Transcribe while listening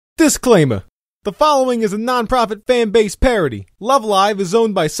Disclaimer. The following is a non-profit fan-based parody. Love Live is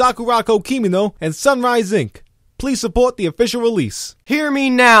owned by Sakurako Kimino and Sunrise Inc. Please support the official release. Hear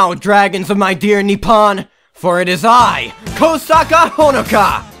me now, dragons of my dear Nippon, for it is I, Kousaka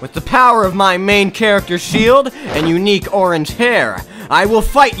Honoka, with the power of my main character's shield and unique orange hair. I will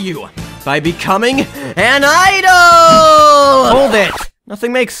fight you by becoming an idol! Hold it!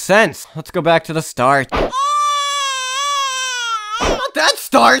 Nothing makes sense. Let's go back to the start. That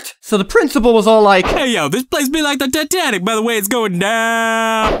start! So the principal was all like, "Hey yo, this place be like the Titanic, by the way it's going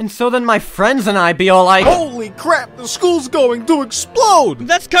down." And so then my friends and I be all like, "Holy crap, the school's going to explode!"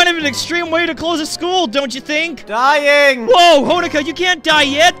 That's kind of an extreme way to close a school, don't you think? dying! Whoa, Honoka, you can't die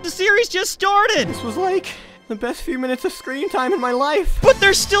yet! The series just started! This was like the best few minutes of screen time in my life. But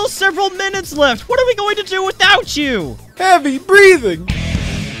there's still several minutes left! What are we going to do without you? Heavy breathing!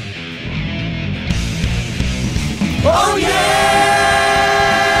 Oh yeah!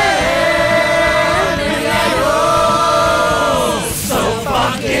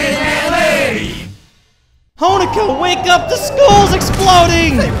 Honoka, wake up! The school's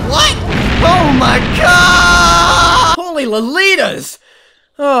exploding! Say what? Oh my god! Holy Lolitas!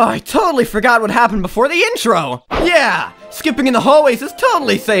 Oh, I totally forgot what happened before the intro! Yeah! Skipping in the hallways is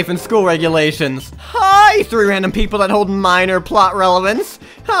totally safe in school regulations. Hi, three random people that hold minor plot relevance.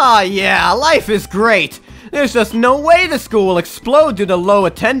 Ah, yeah, life is great. There's just no way the school will explode due to low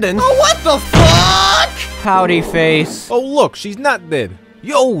attendance. Oh, what the fuck? Pouty face. Oh look, she's not dead.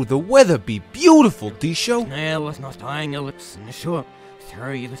 Yo, the weather be beautiful, Disho.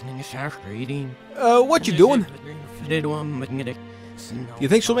 What you doing? You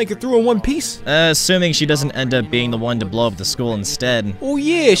think she'll make it through in one piece? Assuming she doesn't end up being the one to blow up the school instead. Oh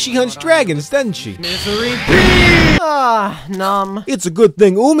yeah, she hunts dragons, doesn't she? Misery Ah, numb. It's a good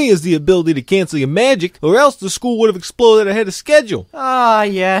thing Umi has the ability to cancel your magic, or else the school would have exploded ahead of schedule. Ah,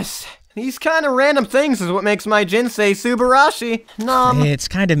 yes. These kind of random things is what makes my Jinsei Subarashi. Numb. It's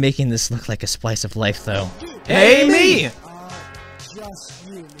kind of making this look like a slice of life, though. Hey, me!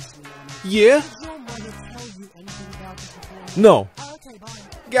 Yeah? No.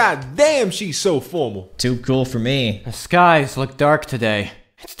 God damn, she's so formal. Too cool for me. The skies look dark today.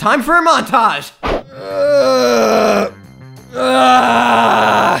 It's time for a montage!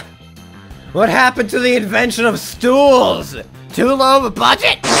 What happened to the invention of stools? Too low of a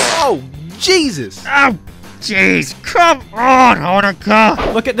budget? Oh, Jesus! Oh, jeez, come on,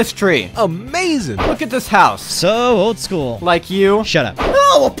 Honoka! Look at this tree. Amazing! Look at this house. So old school. Like you. Shut up.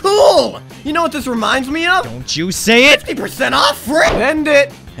 Oh, a pool! You know what this reminds me of? Don't you say it! 50% off, frick! End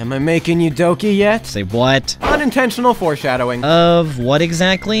it! Am I making you doki yet? Say what? Unintentional foreshadowing. Of what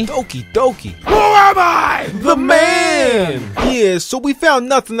exactly? Doki doki. Who am I? The man! Yeah, so we found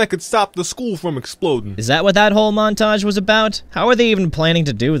nothing that could stop the school from exploding. Is that what that whole montage was about? How are they even planning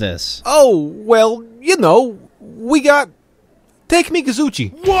to do this? Oh, well, you know, we got... Take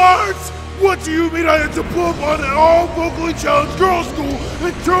Mikazuchi. What? What do you mean I had to pull up on an all-vocally challenged girls' school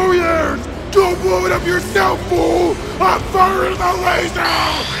in 2 years? Go blow it up yourself, fool! I'm firing the laser!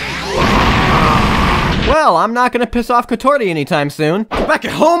 Well, I'm not gonna piss off Kotori anytime soon. Back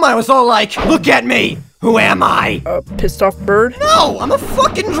at home, I was all like, look at me! Who am I? A pissed off bird? No, I'm a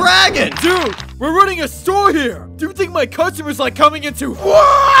fucking dragon! Dude, we're running a store here! Do you think my customers like coming into...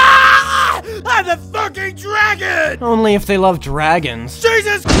 I'm the fucking dragon! Only if they love dragons.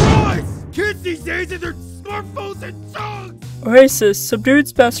 Jesus Christ! Kids these days and their smartphones and tongues! Oasis, some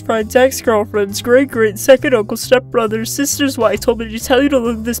dude's best friend's ex-girlfriend's great second uncle, stepbrother's sister's wife told me to tell you to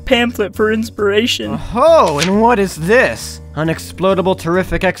look at this pamphlet for inspiration. Oh, and what is this? Unexplodable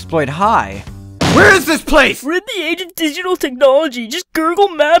terrific exploit high. Where is this place? We're in the age of digital technology, just Google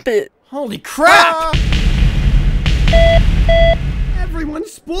map it. Holy crap!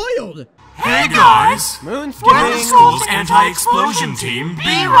 Everyone's spoiled. Hey guys! Moon We're the skipping. school's anti-explosion team,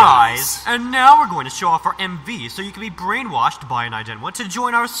 B-Rise! And now we're going to show off our MV so you can be brainwashed by an identity to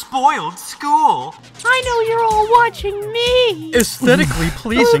join our spoiled school! I know you're all watching me! Aesthetically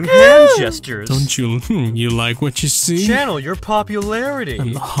pleasing hand gestures. Don't you like what you see? Channel your popularity.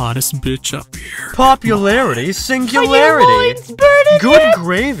 I'm the hottest bitch up here. Popularity, singularity. Are your loins burning Good yet?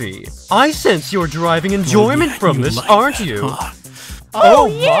 gravy. I sense you're deriving enjoyment yeah, from you this, like aren't that, you? huh? Oh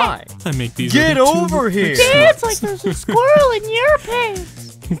yeah. my! I make these Get other two over look here. Dance like there's a squirrel in your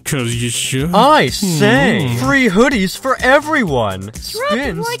pants! Cause you should. I say, free hoodies for everyone.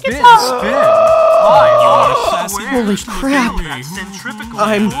 Spin, like spin, it's spin. Holy crap!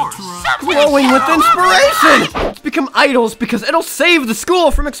 I'm glowing with inspiration! Let's become idols because it'll save the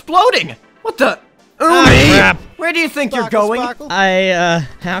school from exploding! What the? crap. Where do you think you're going? I,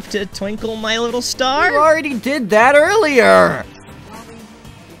 have to twinkle my little You star? already did that earlier!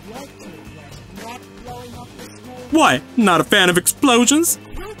 What? Not a fan of explosions?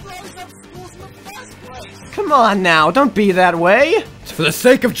 Come on now, don't be that way. It's for the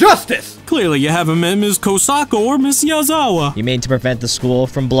sake of justice. Clearly you haven't met Ms. Kousaka or Ms. Yazawa. You mean to prevent the school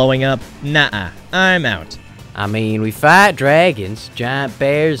from blowing up? Nah, I'm out. I mean, we fight dragons, giant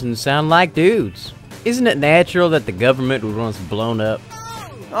bears, and sound like dudes. Isn't it natural that the government would want us blown up?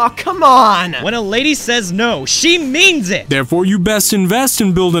 Oh, come on! When a lady says no, she means it! Therefore, you best invest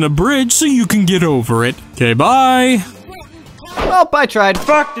in building a bridge so you can get over it. Okay, bye! Oh, I tried.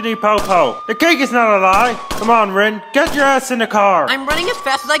 Fuck the Popo. The cake is not a lie. Come on, Rin. Get your ass in the car. I'm running as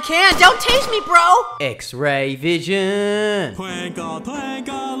fast as I can. Don't tase me, bro! X-ray vision. Twinkle,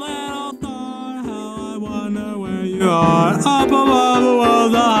 twinkle, little star, how I wonder where you are. Up above the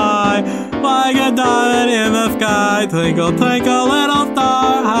world high, like a diamond in the sky. Twinkle, twinkle, little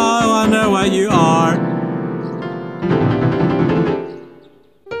star, how I wonder what you are.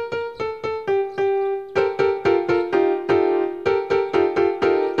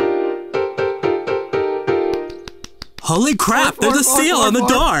 Holy crap, there's a seal on the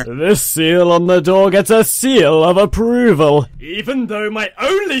door! This seal on the door gets a seal of approval. Even though my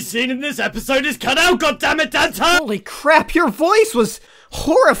only scene in this episode is cut out, goddammit, Dante! Holy crap, your voice was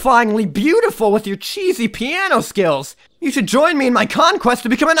horrifyingly beautiful with your cheesy piano skills. You should join me in my conquest to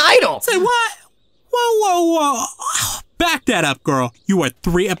become an idol! Say what? Whoa. Back that up, girl. You are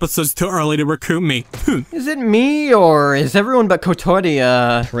 3 episodes too early to recruit me. Is it me, or is everyone but Kotori,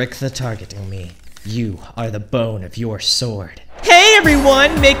 Prick the target, Omi. You are the bone of your sword. Hey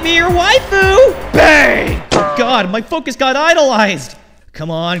everyone, make me your waifu! Bang! Oh god, my focus got idolized!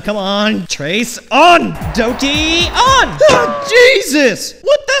 Come on, Trace, on! Doki, on! Oh, Jesus!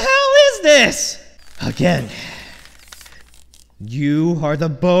 What the hell is this? Again. You are the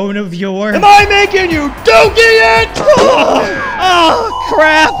bone of your... Am I making you Doki it? Oh,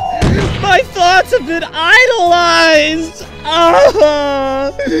 crap! My thoughts have been idolized!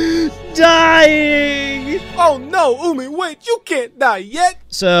 Dying! Oh no, Umi, wait, you can't die yet!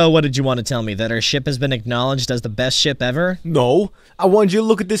 So, what did you want to tell me? That our ship has been acknowledged as the best ship ever? No, I wanted you to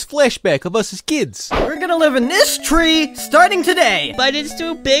look at this flashback of us as kids. We're gonna live in this tree starting today! But it's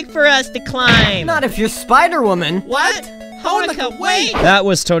too big for us to climb! Not if you're Spider-Woman! What? Honoka, wait! That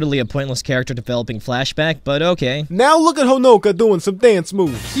was totally a pointless character developing flashback, but okay. Now look at Honoka doing some dance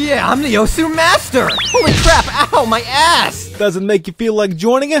moves. Yeah, I'm the Osu Master! Holy crap, ow, my ass! Doesn't make you feel like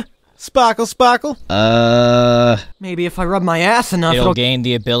joining her? Sparkle? Maybe if I rub my ass enough, it'll gain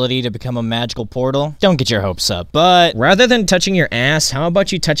the ability to become a magical portal? Don't get your hopes up, but rather than touching your ass, how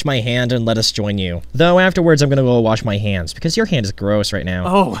about you touch my hand and let us join you? Though afterwards I'm gonna go wash my hands, because your hand is gross right now.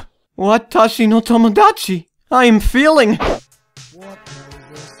 Oh, watashi no tomodachi. I am feeling...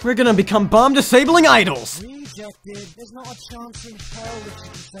 We're gonna become bomb-disabling idols! There's not a chance in hell that you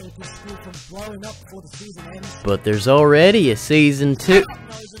can save this school from blowing up before the season ends. But there's already a season 2.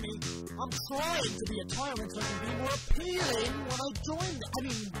 I'm trying to be a tyrant so I can be more appealing when I join them. I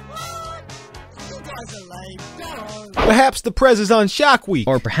mean, what? You guys are lame. Go. Perhaps the prez is on Shock Week.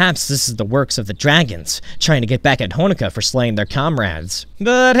 Or perhaps this is the works of the dragons, trying to get back at Honoka for slaying their comrades.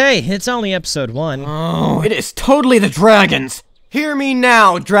 But hey, it's only episode 1. Oh, it is totally the dragons! Hear me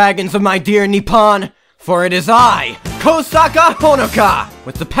now, dragons of my dear Nippon! For it is I, Kousaka Honoka!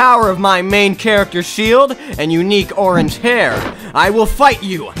 With the power of my main character shield and unique orange hair, I will fight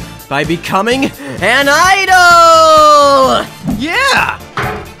you by becoming an idol! Yeah!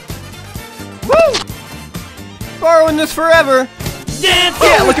 Woo! Borrowing this forever. Dancing,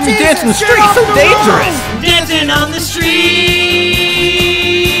 yeah, look at me dance in the street, so dangerous! Dancing on the street!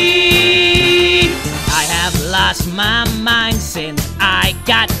 I have lost my mind since I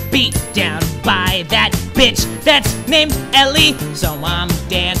got beat down by that bitch that's named Ellie. So I'm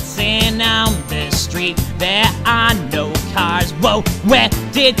dancing on the street. There are no cars. Whoa, where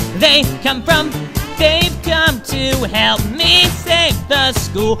did they come from? They've come to help me save the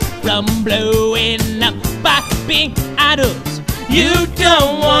school from blowing up by being idols. You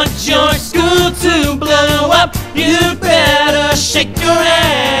don't want your school to blow up. You better shake your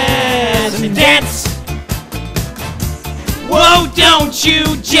ass and dance. Whoa, don't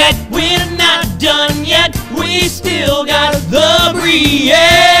you jet, we're not done yet. We still got the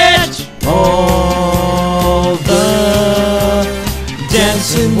bridge. All the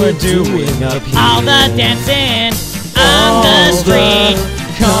dancing we're doing up here. All the dancing on the street.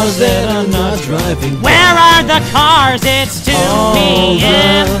 Cars that are not driving. Where are the cars? It's 2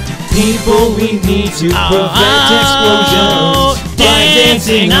 p.m. People we need to prevent explosions by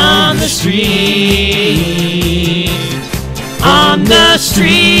dancing on the street. On the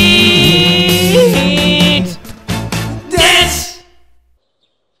street. Dance!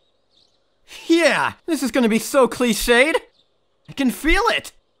 Yeah, this is gonna be so cliched. I can feel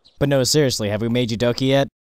it. But no, seriously, have we made you Doki yet?